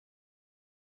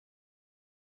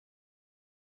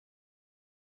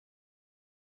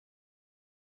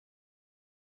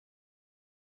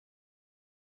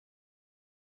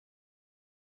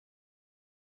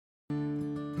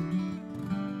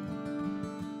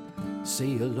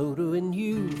Say hello to a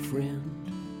new friend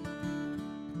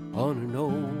on an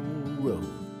old road.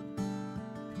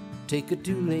 Take a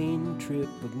two-lane trip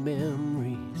of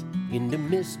memories into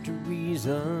mysteries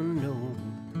unknown.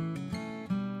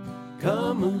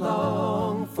 Come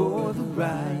along for the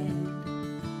ride.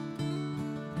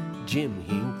 Jim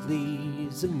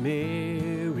Hinckley's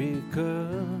America.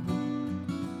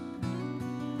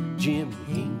 Jim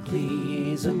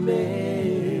Hinckley's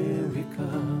America.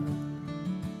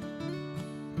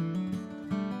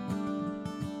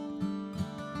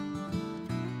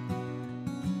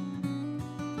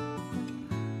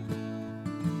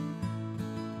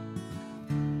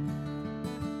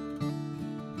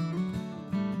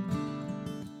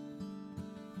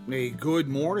 Hey, good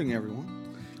morning,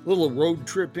 everyone. A little road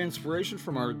trip inspiration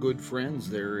from our good friends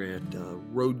there at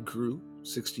Road Crew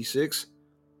 66.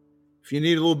 If you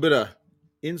need a little bit of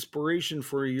inspiration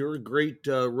for your great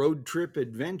road trip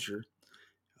adventure,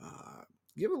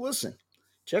 give it a listen.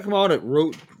 Check them out at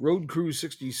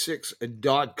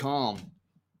roadcrew66.com.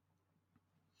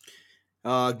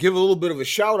 Give a little bit of a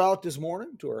shout out this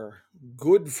morning to our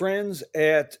good friends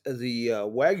at the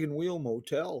Wagon Wheel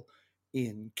Motel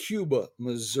in Cuba,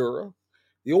 Missouri,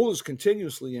 the oldest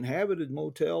continuously inhabited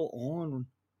motel on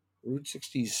Route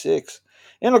 66.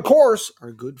 And of course,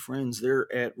 our good friends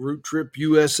there at Route Trip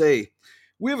USA.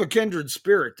 We have a kindred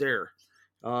spirit there.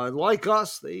 Like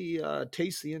us, they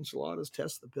taste the enchiladas,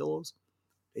 test the pillows.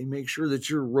 They make sure that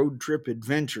your road trip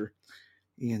adventure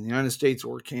in the United States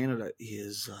or Canada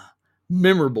is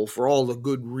memorable for all the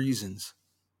good reasons.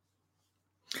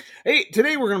 Hey,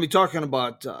 today we're going to be talking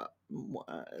about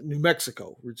New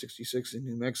Mexico, Route 66 in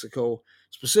New Mexico,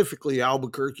 specifically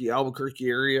Albuquerque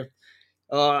area.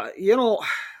 You know,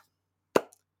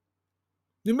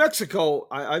 New Mexico,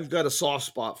 I've got a soft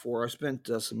spot for. I spent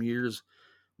some years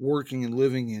working and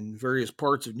living in various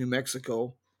parts of New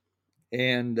Mexico,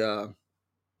 and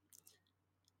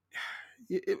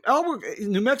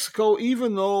New Mexico,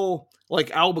 even though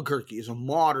like Albuquerque is a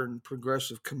modern,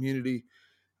 progressive community,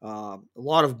 a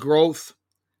lot of growth,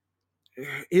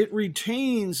 it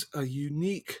retains a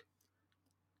unique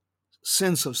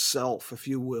sense of self, if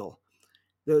you will.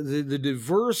 The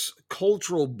diverse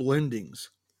cultural blendings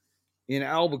in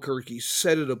Albuquerque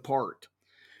set it apart.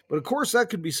 But of course, that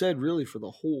could be said really for the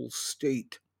whole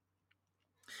state.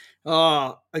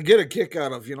 I get a kick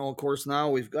out of, of course, now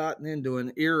we've gotten into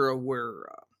an era where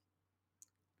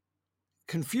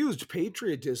confused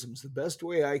patriotism is the best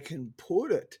way I can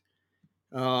put it.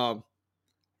 Uh,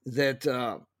 that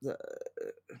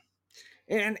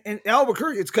and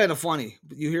Albuquerque, it's kind of funny.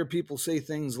 You hear people say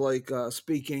things like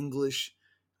 "speak English,"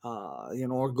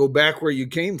 or "go back where you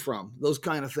came from." Those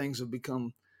kind of things have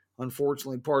become,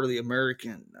 unfortunately, part of the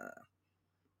American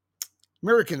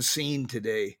scene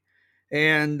today,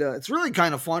 and it's really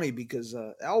kind of funny because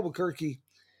Albuquerque,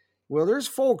 well, there's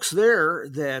folks there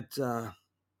that,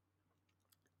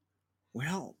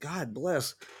 well, God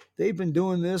bless, they've been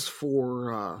doing this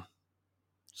for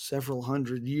several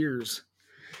hundred years.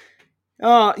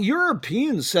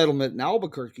 European settlement in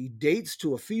Albuquerque dates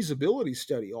to a feasibility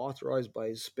study authorized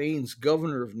by Spain's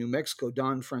governor of New Mexico,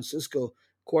 Don Francisco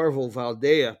Cuervo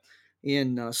Valdea,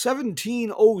 in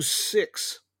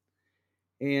 1706.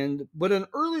 But an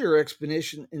earlier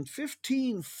expedition in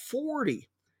 1540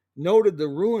 noted the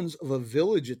ruins of a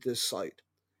village at this site.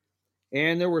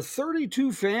 And there were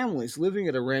 32 families living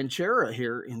at a ranchera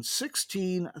here in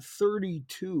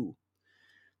 1632.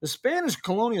 The Spanish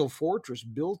colonial fortress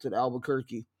built at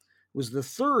Albuquerque was the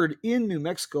third in New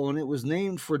Mexico, and it was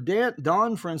named for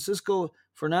Don Francisco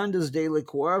Fernandez de la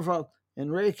Cuerva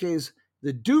Enriquez,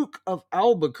 the Duke of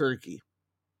Albuquerque.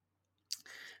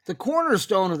 The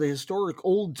cornerstone of the historic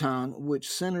Old Town, which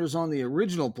centers on the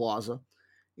original plaza,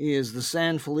 is the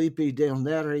San Felipe del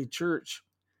Nere Church,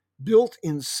 built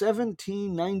in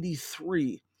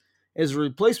 1793 as a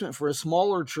replacement for a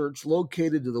smaller church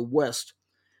located to the west.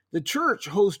 The church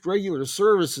hosts regular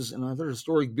services and other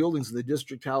historic buildings in the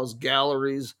district house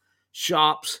galleries,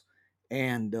 shops,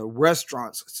 and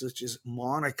restaurants such as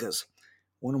Monica's,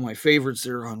 one of my favorites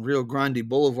there on Rio Grande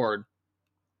Boulevard.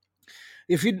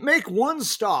 If you'd make one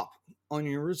stop on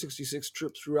your Route 66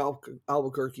 trip through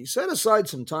Albuquerque, set aside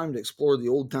some time to explore the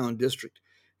Old Town District.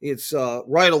 It's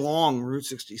right along Route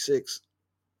 66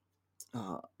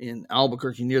 in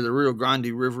Albuquerque near the Rio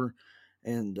Grande River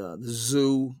and the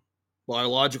zoo.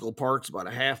 Biological Park's about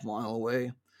a half mile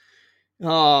away.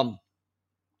 One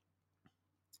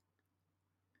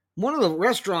of the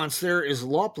restaurants there is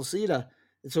La Placida.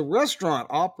 It's a restaurant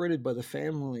operated by the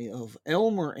family of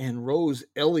Elmer and Rose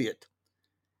Elliott.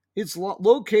 It's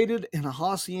located in a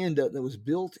hacienda that was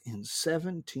built in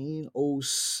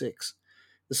 1706.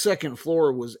 The second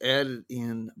floor was added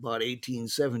in about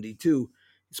 1872.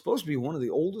 It's supposed to be one of the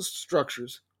oldest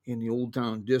structures in the Old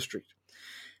Town District.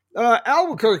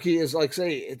 Albuquerque is like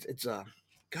say it's a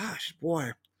gosh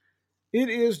boy, it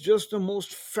is just the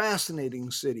most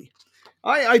fascinating city.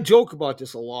 I joke about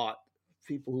this a lot.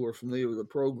 People who are familiar with the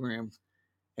program,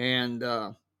 and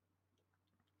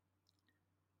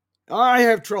I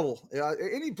have trouble.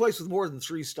 Any place with more than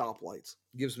three stoplights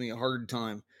gives me a hard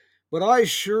time. But I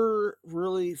sure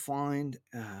really find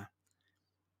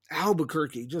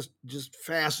Albuquerque just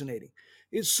fascinating.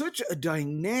 It's such a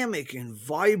dynamic and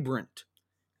vibrant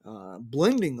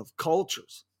blending of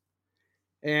cultures.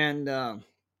 And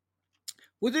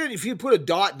within, if you put a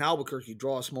dot in Albuquerque,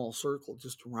 draw a small circle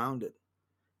just around it.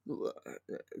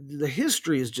 The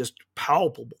history is just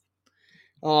palpable.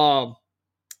 Uh,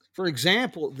 for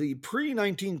example, the pre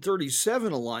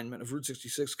 1937 alignment of Route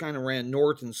 66 kind of ran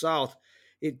north and south.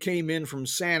 It came in from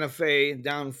Santa Fe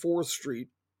down 4th Street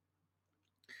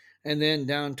and then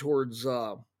down towards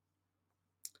the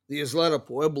Isleta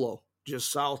Pueblo,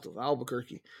 just south of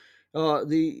Albuquerque.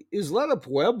 The Isleta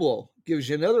Pueblo gives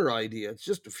you another idea. It's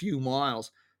just a few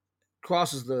miles.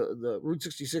 Crosses the Route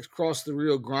 66, crosses the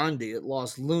Rio Grande at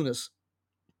Los Lunas.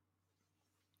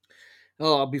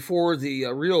 Before the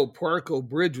Rio Puerco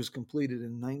Bridge was completed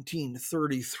in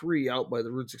 1933 out by the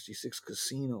Route 66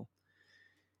 casino.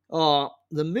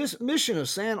 The mission of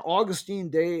San Agustin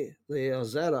de la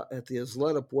Isleta at the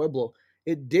Isleta Pueblo,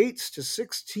 it dates to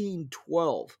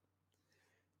 1612.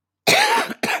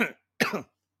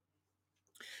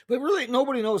 But really,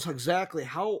 nobody knows exactly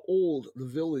how old the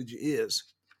village is.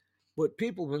 But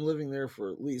people have been living there for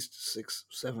at least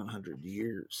 700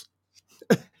 years.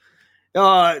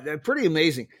 They're pretty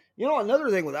amazing. You know, another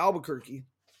thing with Albuquerque,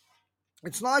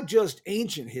 it's not just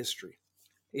ancient history,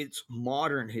 it's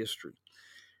modern history.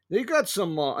 They got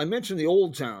some, I mentioned the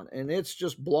Old Town, and it's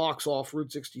just blocks off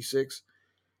Route 66.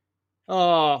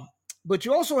 But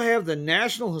you also have the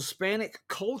National Hispanic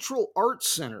Cultural Arts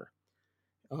Center,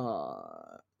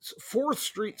 4th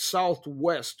Street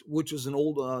Southwest, which is an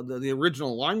old, the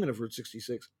original alignment of Route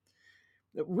 66.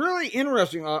 Really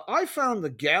interesting. I found the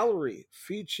gallery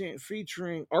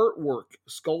featuring artwork,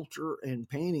 sculpture, and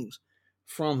paintings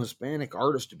from Hispanic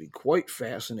artists to be quite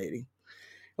fascinating.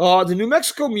 The New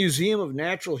Mexico Museum of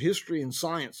Natural History and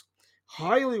Science,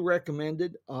 highly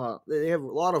recommended. They have a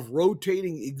lot of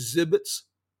rotating exhibits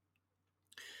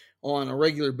on a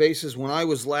regular basis. When I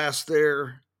was last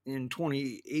there in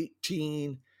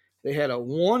 2018, they had a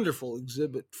wonderful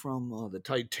exhibit from the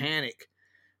Titanic.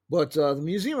 But the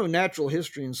Museum of Natural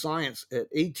History and Science at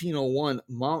 1801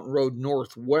 Mountain Road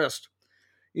Northwest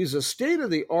is a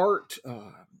state-of-the-art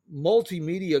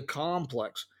multimedia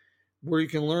complex where you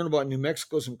can learn about New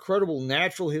Mexico's incredible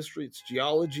natural history, its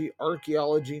geology,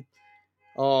 archaeology.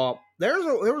 There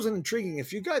was an intriguing,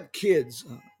 if you got kids,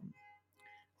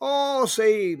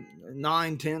 say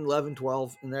 9, 10, 11,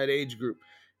 12 in that age group,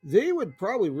 they would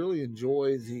probably really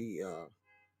enjoy the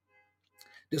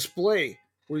display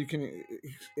where you can,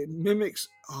 it mimics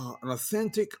an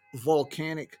authentic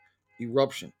volcanic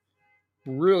eruption.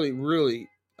 Really, really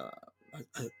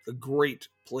a great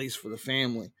place for the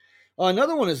family.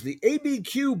 Another one is the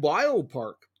ABQ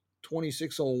Biopark,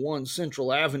 2601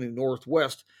 Central Avenue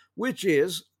Northwest, which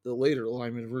is the later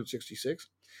alignment of Route 66.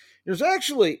 There's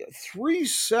actually 3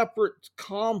 separate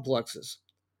complexes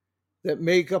that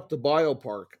make up the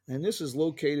biopark, and this is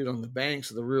located on the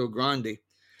banks of the Rio Grande.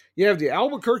 You have the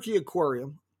Albuquerque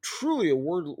Aquarium, truly a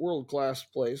world-class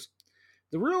place,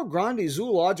 the Rio Grande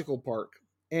Zoological Park,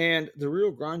 and the Rio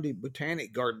Grande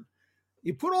Botanic Garden.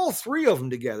 You put all 3 of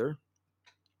them together,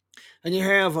 and you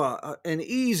have an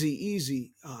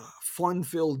easy,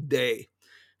 fun-filled day.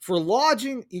 For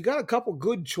lodging, you got a couple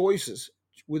good choices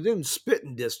within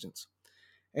spitting distance.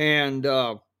 And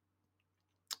the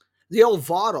El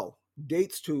Vado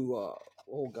dates to,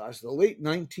 the late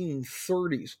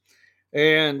 1930s.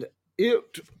 And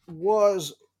it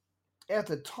was, at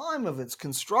the time of its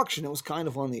construction, it was kind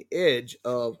of on the edge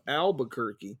of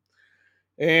Albuquerque.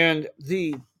 And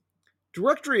the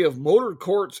Directory of Motor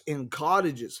Courts and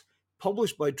Cottages,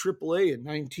 published by AAA in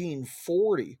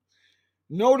 1940,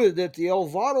 noted that the El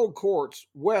Vado Courts,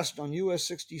 west on US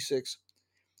 66,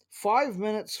 5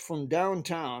 minutes from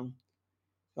downtown,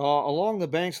 along the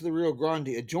banks of the Rio Grande,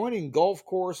 adjoining golf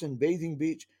course and bathing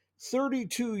beach,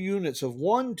 32 units of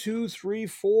 1, 2, 3,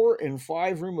 4, and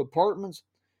 5 room apartments,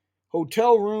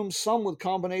 hotel rooms, some with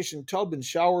combination tub and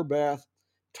shower bath,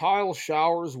 tile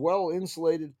showers, well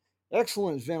insulated,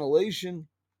 excellent ventilation.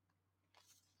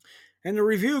 And the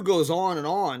review goes on and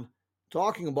on,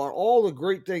 talking about all the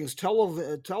great things,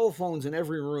 telephones in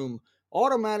every room,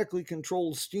 automatically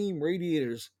controlled steam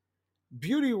radiators,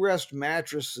 beauty rest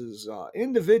mattresses,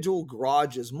 individual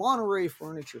garages, Monterey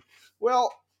furniture.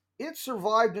 Well, it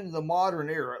survived into the modern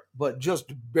era, but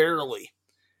just barely.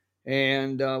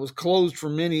 And was closed for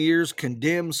many years,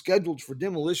 condemned, scheduled for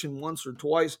demolition once or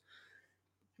twice.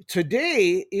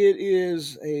 Today, it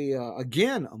is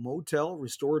again a motel,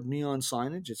 restored neon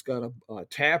signage. It's got a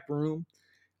tap room,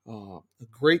 a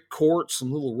great court,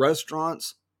 some little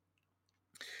restaurants.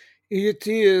 It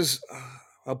is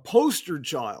a poster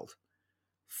child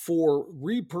for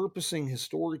repurposing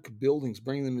historic buildings,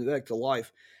 bringing them back to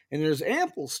life. And there's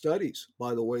ample studies,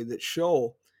 by the way, that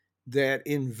show that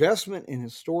investment in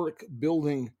historic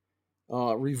building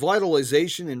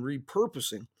revitalization and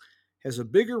repurposing has a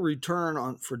bigger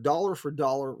return for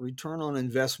dollar return on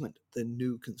investment than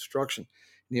new construction.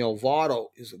 The El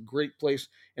Vado is a great place,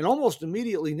 and almost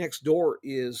immediately next door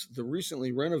is the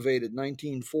recently renovated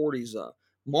 1940s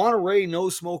Monterey No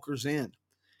Smokers Inn.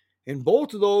 And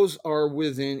both of those are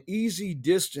within easy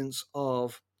distance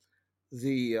of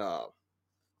the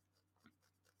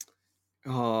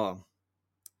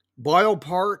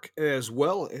Biopark, as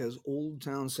well as Old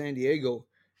Town San Diego,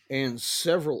 and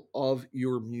several of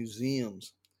your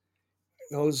museums.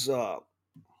 Those often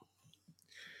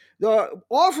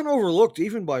overlooked,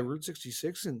 even by Route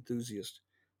 66 enthusiasts,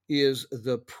 is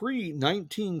the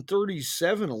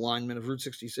pre-1937 alignment of Route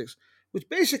 66, which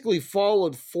basically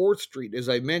followed 4th Street. As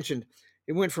I mentioned,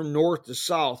 it went from north to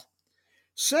south.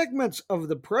 Segments of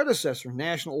the predecessor,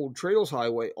 National Old Trails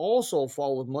Highway, also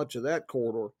followed much of that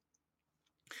corridor.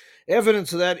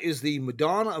 Evidence of that is the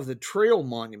Madonna of the Trail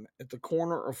monument at the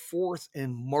corner of 4th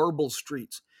and Marble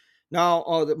Streets.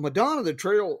 Now, the Madonna of the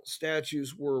Trail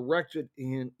statues were erected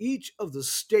in each of the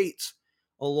states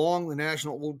along the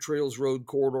National Old Trails Road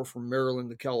corridor from Maryland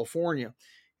to California.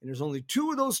 And there's only 2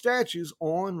 of those statues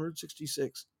on Route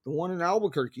 66, the one in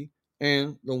Albuquerque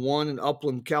and the one in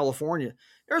Upland, California.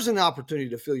 There's an opportunity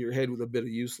to fill your head with a bit of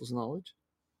useless knowledge.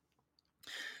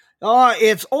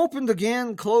 It's opened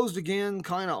again, closed again,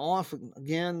 kind of off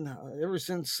again ever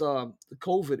since the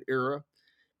COVID era.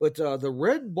 But the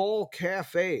Red Ball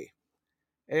Cafe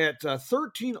at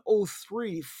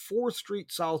 1303 4th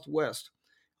Street Southwest,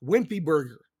 Wimpy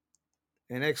Burger,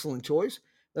 an excellent choice.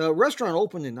 The restaurant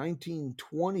opened in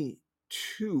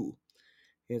 1922.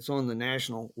 It's on the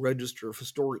National Register of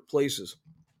Historic Places.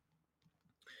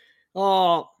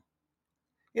 And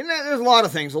there's a lot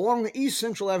of things along the East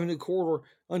Central Avenue corridor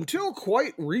until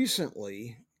quite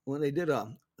recently, when they did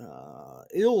a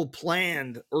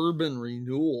ill-planned urban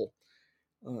renewal.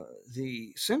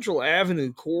 The Central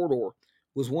Avenue corridor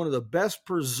was one of the best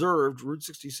preserved Route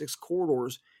 66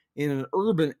 corridors in an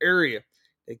urban area.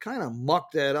 They kind of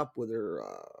mucked that up with their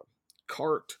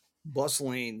cart bus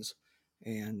lanes,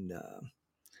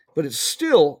 but it's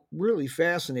still really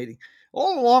fascinating.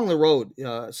 All along the road,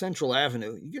 Central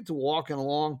Avenue, you get to walking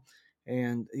along,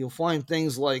 and you'll find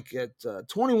things like at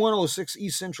 2106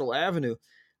 East Central Avenue,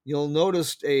 you'll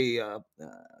notice a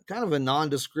kind of a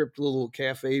nondescript little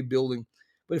cafe building.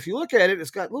 But if you look at it,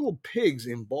 it's got little pigs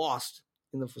embossed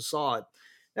in the facade.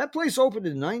 That place opened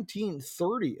in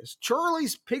 1930 as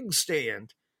Charlie's Pig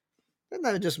Stand. Doesn't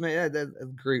that just make that a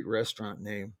great restaurant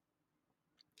name?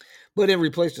 But it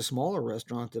replaced a smaller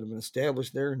restaurant that had been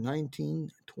established there in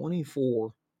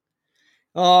 1924.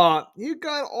 You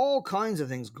got all kinds of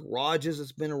things. Garages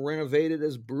that's been renovated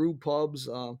as brew pubs.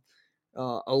 A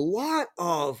lot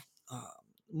of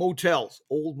motels,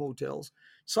 old motels.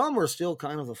 Some are still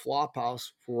kind of the flop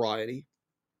house variety.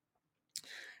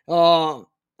 Of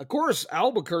course,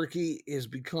 Albuquerque has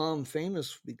become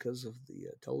famous because of the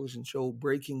television show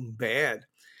Breaking Bad.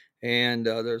 And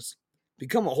there's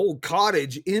become a whole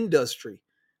cottage industry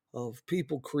of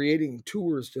people creating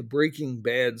tours to Breaking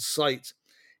Bad sites.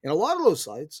 And a lot of those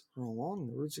sites are along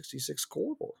the Route 66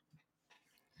 corridor.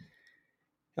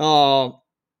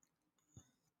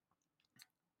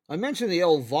 I mentioned the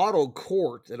El Vado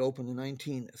Court that opened in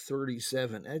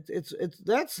 1937.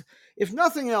 That's, if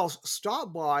nothing else,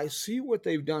 stop by, see what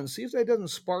they've done, see if that doesn't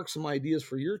spark some ideas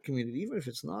for your community, even if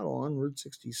it's not on Route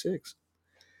 66.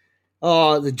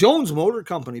 The Jones Motor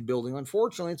Company building,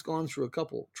 unfortunately, it's gone through a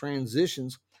couple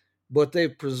transitions, but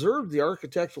they've preserved the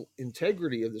architectural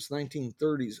integrity of this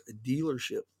 1930s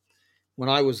dealership. When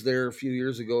I was there a few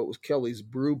years ago, it was Kelly's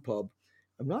Brew Pub.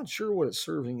 I'm not sure what it's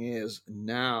serving as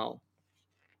now.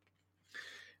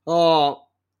 The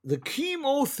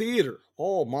Chemo Theater.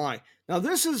 Oh my. Now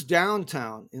this is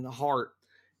downtown in the heart.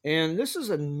 And this is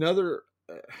another,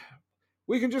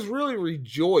 we can just really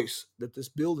rejoice that this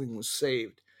building was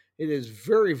saved. It is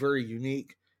very, very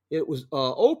unique. It was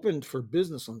opened for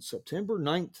business on September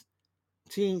 9th,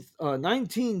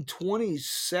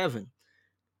 1927,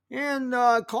 and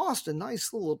cost a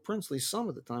nice little princely sum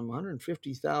at the time,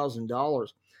 $150,000.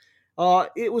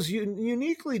 It was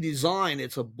uniquely designed.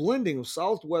 It's a blending of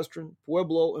Southwestern,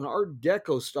 Pueblo, and Art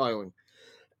Deco styling.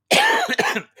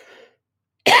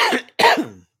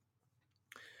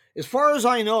 As far as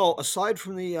I know, aside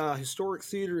from the historic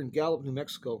theater in Gallup, New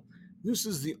Mexico, this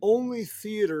is the only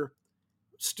theater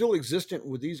still existent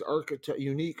with these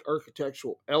unique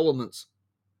architectural elements.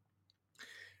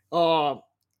 The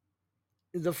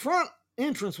front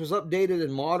entrance was updated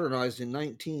and modernized in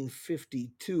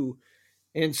 1952,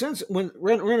 and since when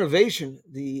renovation,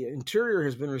 the interior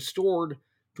has been restored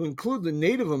to include the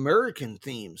Native American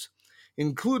themes,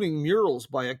 including murals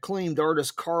by acclaimed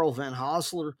artist Carl Van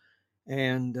Hassler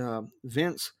and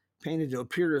Vince, painted to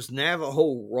appear as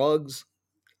Navajo rugs.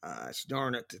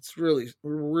 Darn it, it's really,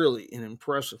 really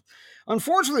impressive.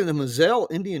 Unfortunately, the Moselle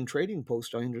Indian Trading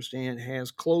Post, I understand,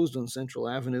 has closed on Central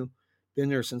Avenue. Been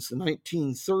there since the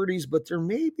 1930s, but there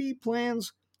may be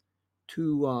plans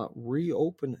to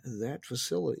reopen that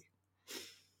facility.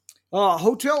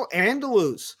 Hotel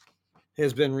Andalus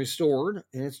has been restored,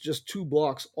 and it's just 2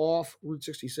 blocks off Route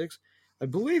 66. I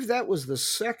believe that was the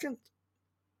second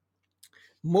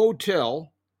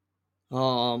motel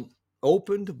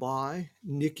opened by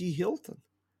Nikki Hilton.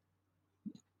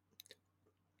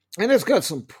 And it's got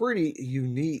some pretty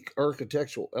unique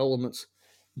architectural elements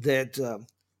that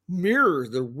mirror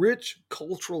the rich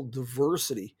cultural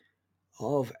diversity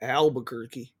of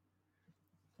Albuquerque.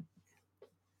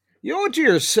 You owe it to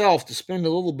yourself to spend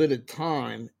a little bit of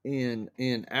time in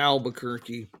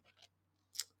Albuquerque.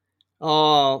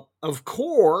 Of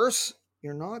course,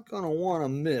 you're not going to want to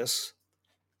miss.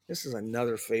 This is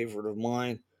another favorite of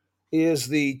mine. Is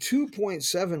the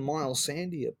 2.7 mile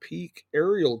Sandia Peak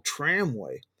aerial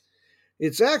tramway.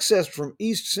 It's accessed from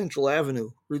East Central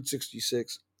Avenue, Route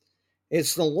 66.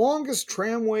 It's the longest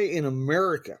tramway in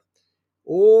America.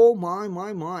 Oh my,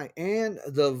 my, my. And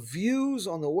the views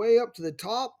on the way up to the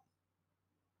top,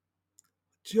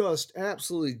 just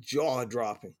absolutely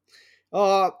jaw-dropping.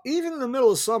 Even in the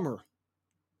middle of summer,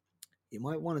 you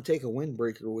might want to take a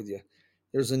windbreaker with you.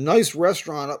 There's a nice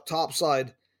restaurant up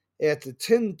topside at the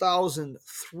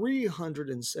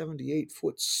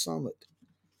 10,378-foot summit.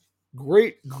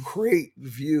 Great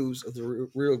views of the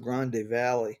Rio Grande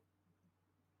Valley.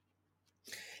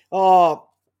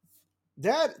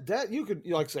 That you could,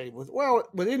 like say,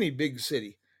 with any big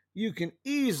city, you can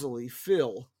easily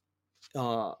fill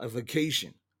a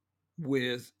vacation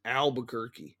with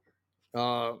Albuquerque.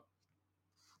 There's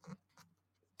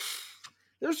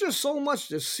just so much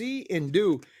to see and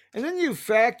do, and then you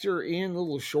factor in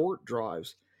little short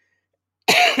drives.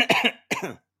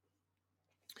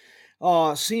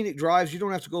 Scenic drives, you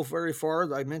don't have to go very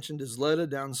far. I mentioned Isleta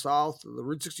down south, the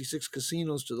Route 66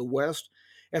 casinos to the west.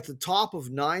 At the top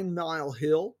of 9 Mile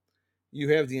Hill, you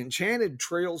have the Enchanted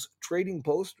Trails Trading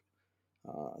Post.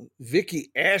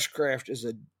 Vicky Ashcraft is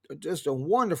just a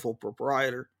wonderful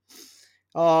proprietor.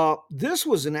 This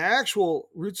was an actual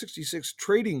Route 66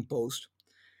 trading post,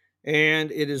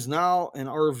 and it is now an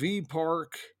RV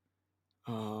park.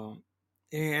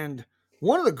 And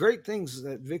one of the great things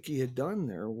that Vicky had done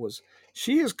there was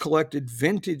she has collected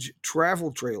vintage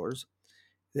travel trailers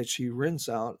that she rents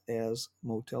out as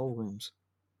motel rooms.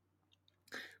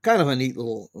 Kind of a neat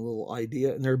little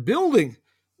idea. And they're building,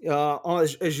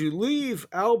 as you leave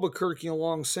Albuquerque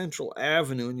along Central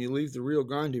Avenue and you leave the Rio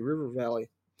Grande River Valley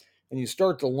and you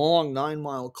start the long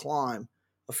 9-mile climb,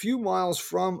 a few miles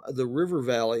from the river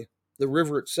valley, the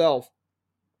river itself,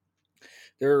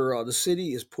 the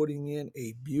city is putting in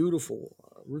a beautiful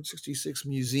Route 66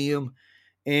 museum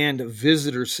and a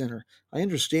visitor center. I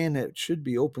understand that it should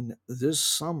be open this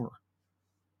summer.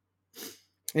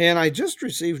 And I just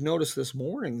received notice this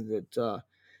morning that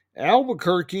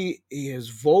Albuquerque has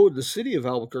voted, the city of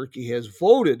Albuquerque has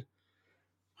voted,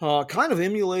 kind of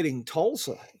emulating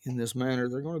Tulsa in this manner.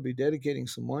 They're going to be dedicating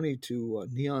some money to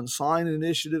neon sign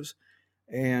initiatives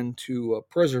and to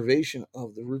preservation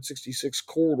of the Route 66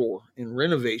 corridor and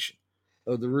renovation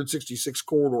of the Route 66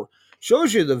 corridor.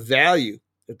 Shows you the value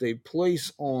that they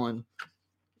place on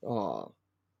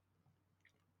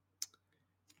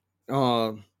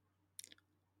Route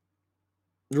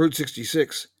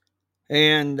 66.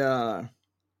 And of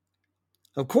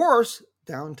course,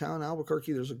 downtown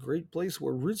Albuquerque, there's a great place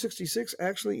where Route 66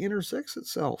 actually intersects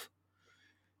itself.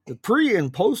 The pre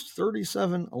and post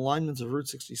 37 alignments of Route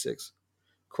 66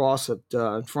 cross at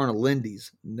in front of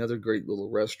Lindy's, another great little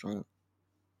restaurant.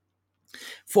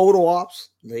 Photo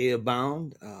ops, they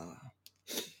abound.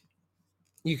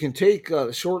 You can take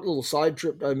a short little side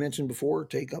trip I mentioned before,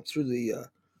 take up through the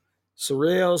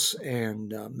Cerrillos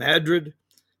and Madrid.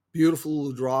 Beautiful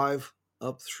little drive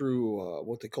up through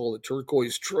what they call the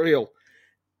Turquoise Trail.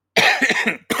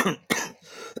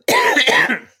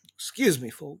 Excuse me,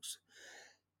 folks.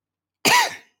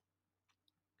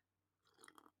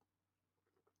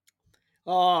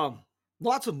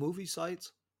 Lots of movie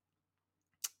sites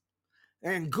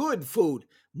and good food.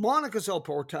 Monica's El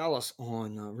Portales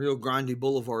on Rio Grande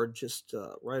Boulevard, just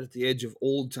right at the edge of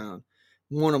Old Town.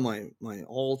 One of my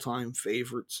all time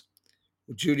favorites.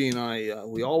 Judy and I,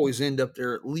 we always end up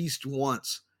there at least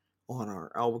once on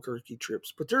our Albuquerque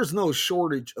trips. But there's no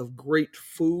shortage of great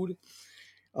food.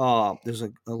 There's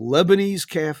a Lebanese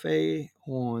cafe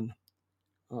on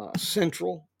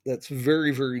Central that's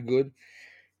very, very good.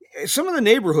 Some of the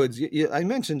neighborhoods I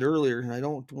mentioned earlier, and I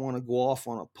don't want to go off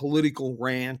on a political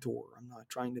rant, or I'm not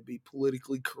trying to be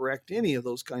politically correct, any of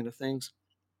those kind of things.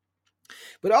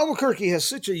 But Albuquerque has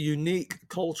such a unique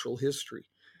cultural history.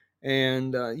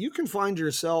 And you can find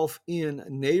yourself in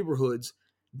neighborhoods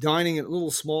dining at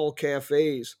little small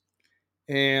cafes.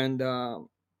 And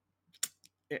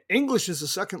English is a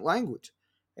second language,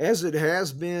 as it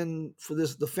has been for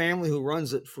the family who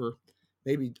runs it for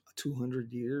maybe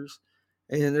 200 years.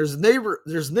 And there's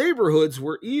neighborhoods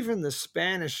where even the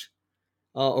Spanish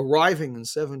arriving in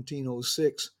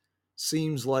 1706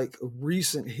 seems like a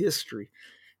recent history.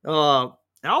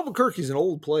 Albuquerque is an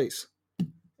old place,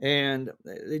 and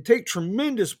they take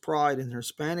tremendous pride in their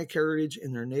Hispanic heritage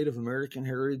and their Native American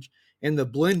heritage and the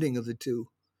blending of the two.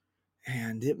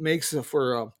 And it makes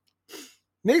for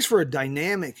a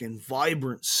dynamic and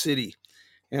vibrant city.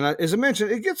 And as I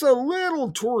mentioned, it gets a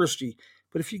little touristy,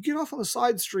 but if you get off on the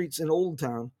side streets in Old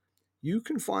Town, you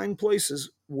can find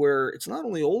places where it's not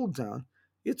only Old Town,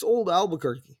 it's Old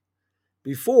Albuquerque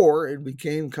before it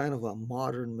became kind of a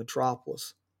modern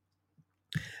metropolis.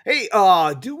 Hey,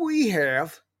 do we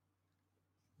have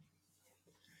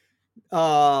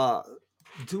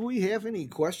any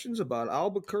questions about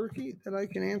Albuquerque that I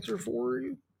can answer for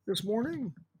you this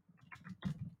morning?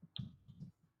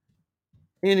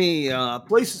 Any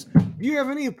places? Do you have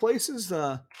any places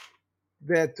that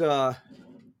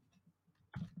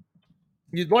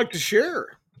you'd like to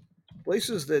share?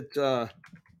 Places that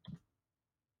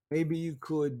maybe you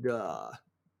could,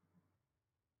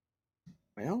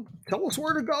 tell us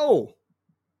where to go.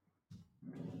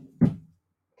 Because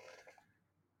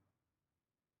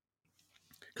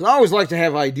I always like to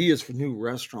have ideas for new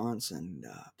restaurants and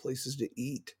places to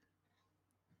eat.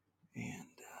 And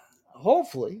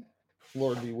hopefully,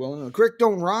 Lord be willing, the creek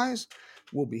don't rise,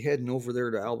 we'll be heading over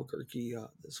there to Albuquerque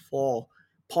this fall,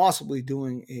 possibly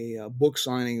doing a book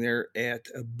signing there at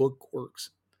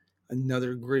Bookworks,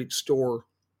 another great store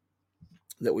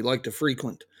that we like to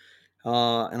frequent.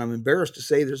 And I'm embarrassed to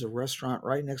say there's a restaurant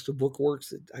right next to Bookworks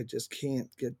that I just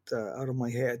can't get out of my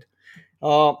head.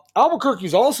 Albuquerque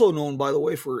is also known, by the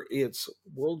way, for its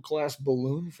world-class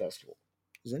balloon festival.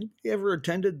 Has anybody ever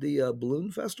attended the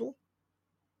balloon festival?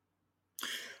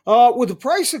 With the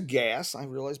price of gas, I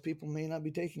realize people may not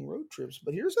be taking road trips,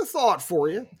 but here's a thought for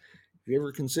you. Have you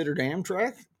ever considered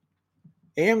Amtrak?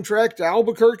 Amtrak to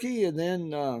Albuquerque, and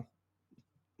then,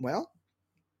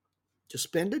 just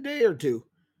spend a day or two,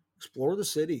 explore the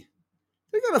city.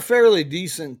 They got a fairly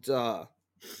decent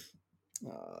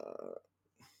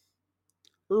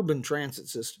urban transit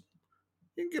system.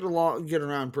 You can get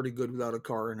around pretty good without a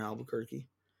car in Albuquerque.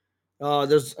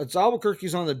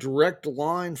 Albuquerque's on the direct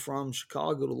line from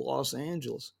Chicago to Los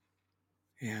Angeles,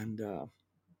 and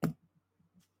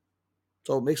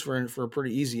so it makes for a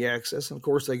pretty easy access. And of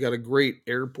course, they got a great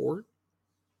airport.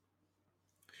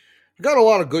 I got a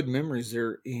lot of good memories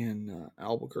there in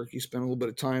Albuquerque. Spent a little bit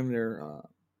of time there.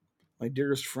 My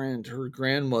dearest friend, her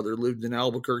grandmother lived in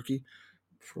Albuquerque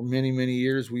for many, many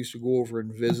years. We used to go over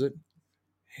and visit.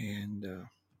 And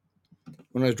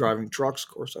when I was driving trucks, of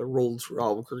course, I rolled through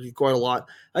Albuquerque quite a lot.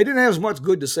 I didn't have as much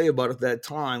good to say about it at that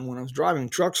time. When I was driving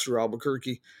trucks through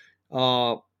Albuquerque,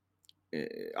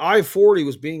 I-40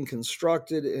 was being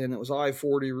constructed, and it was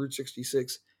I-40, Route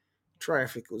 66.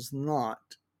 Traffic was not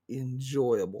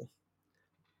enjoyable.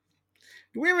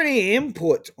 Do we have any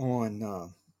input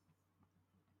on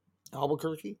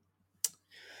Albuquerque?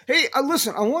 Hey,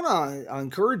 listen, I want to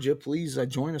encourage you, please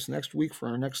join us next week for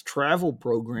our next travel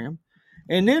program.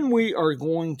 And then we are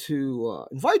going to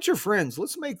invite your friends.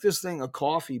 Let's make this thing a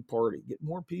coffee party. Get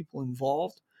more people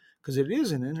involved, because it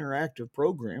is an interactive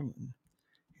program.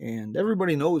 And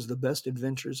everybody knows the best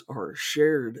adventures are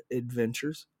shared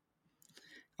adventures.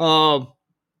 We're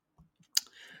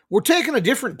taking a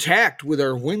different tact with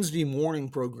our Wednesday morning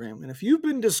program. And if you've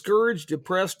been discouraged,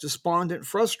 depressed, despondent,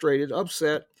 frustrated,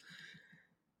 upset,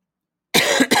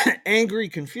 angry,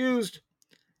 confused,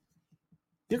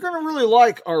 You're going to really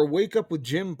like our Wake Up with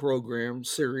Jim program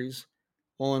series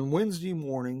on Wednesday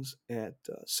mornings at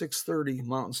 6:30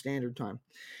 Mountain Standard Time.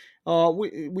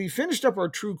 We finished up our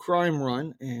true crime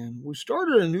run and we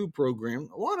started a new program.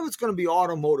 A lot of it's going to be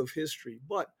automotive history,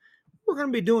 but what we're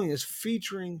going to be doing is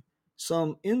featuring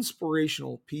some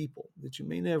inspirational people that you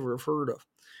may never have heard of,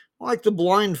 like the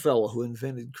blind fellow who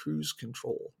invented cruise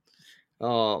control.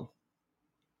 Uh,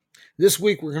 this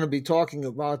week we're going to be talking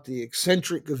about the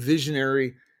eccentric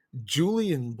visionary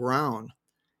Julian Brown.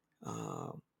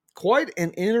 Uh, Quite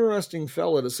an interesting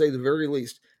fella, to say the very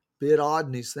least. Bit odd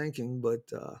in his thinking, but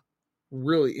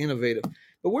really innovative.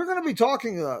 But we're going to be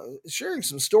talking, sharing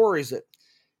some stories that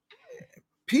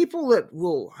people that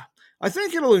will, I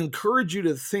think it'll encourage you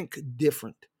to think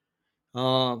different.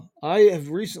 I have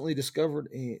recently discovered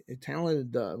a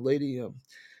talented lady, a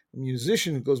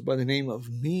musician who goes by the name of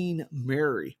Mean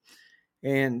Mary.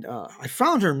 And I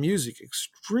found her music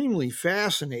extremely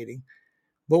fascinating,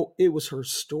 but it was her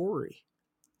story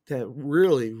that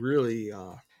really,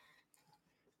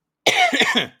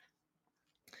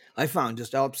 I found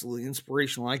just absolutely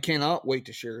inspirational. I cannot wait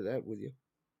to share that with you.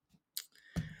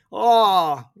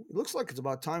 It looks like it's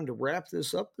about time to wrap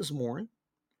this up this morning.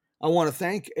 I want to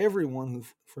thank everyone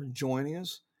for joining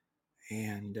us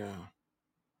and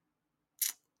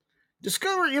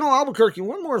discover, Albuquerque.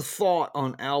 One more thought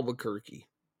on Albuquerque.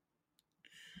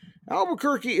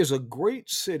 Albuquerque is a great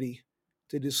city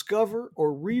to discover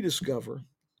or rediscover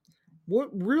what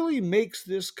really makes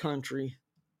this country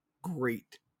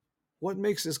great. What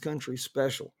makes this country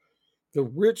special? The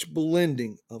rich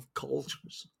blending of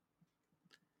cultures.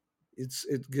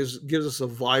 It gives us a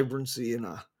vibrancy and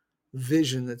a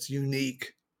vision that's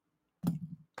unique.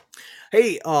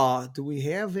 Hey, do we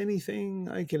have anything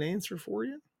I can answer for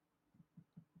you?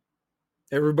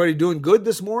 Everybody doing good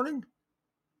this morning?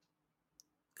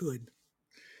 Good.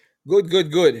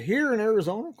 Good. Here in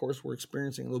Arizona, of course, we're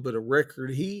experiencing a little bit of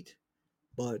record heat,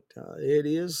 but it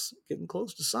is getting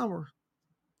close to summer.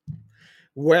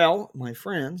 Well, my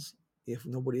friends, if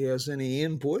nobody has any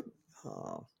input,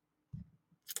 I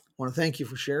want to thank you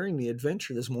for sharing the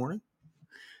adventure this morning.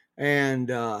 And,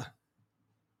 well,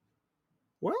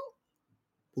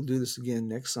 we'll do this again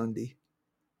next Sunday.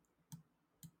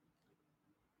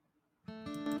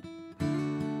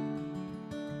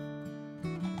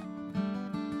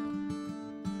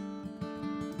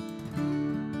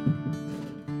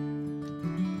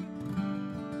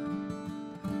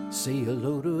 Say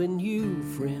hello to a new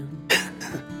friend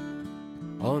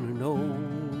on an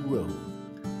old road.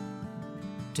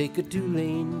 Take a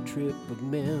 2-lane trip of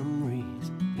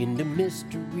memories into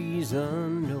mysteries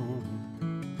unknown.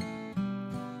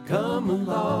 Come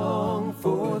along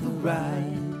for the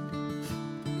ride.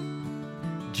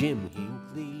 Jim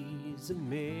Hinckley's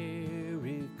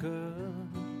America.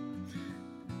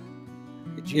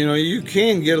 You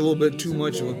can get a little bit too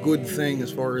much of a good thing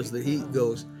as far as the heat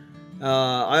goes.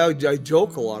 I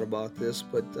joke a lot about this,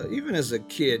 but even as a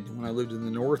kid, when I lived in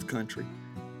the North Country,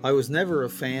 I was never a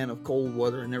fan of cold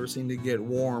weather. I never seemed to get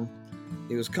warm.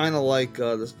 It was kind of like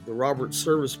the Robert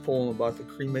Service poem about the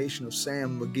cremation of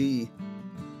Sam McGee.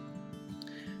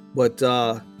 But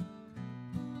I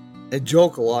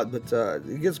joke a lot, but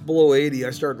it gets below 80.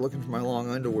 I start looking for my long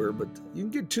underwear, but you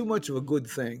can get too much of a good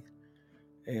thing.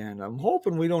 And I'm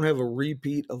hoping we don't have a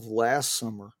repeat of last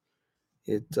summer.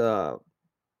 It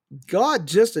got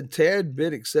just a tad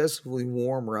bit excessively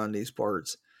warm around these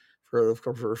parts for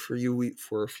a few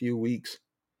weeks.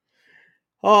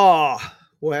 Well,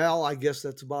 I guess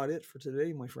that's about it for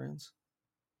today, my friends.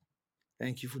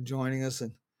 Thank you for joining us.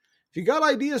 And if you got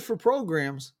ideas for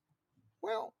programs,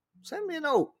 well, send me a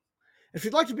note. If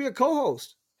you'd like to be a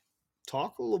co-host,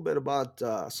 talk a little bit about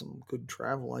some good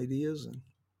travel ideas, and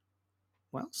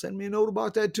well, send me a note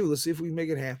about that too. Let's see if we can make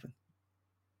it happen.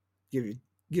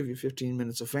 Give you 15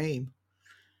 minutes of fame.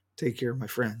 Take care, my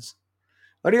friends.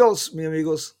 Adios, mi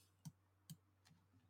amigos.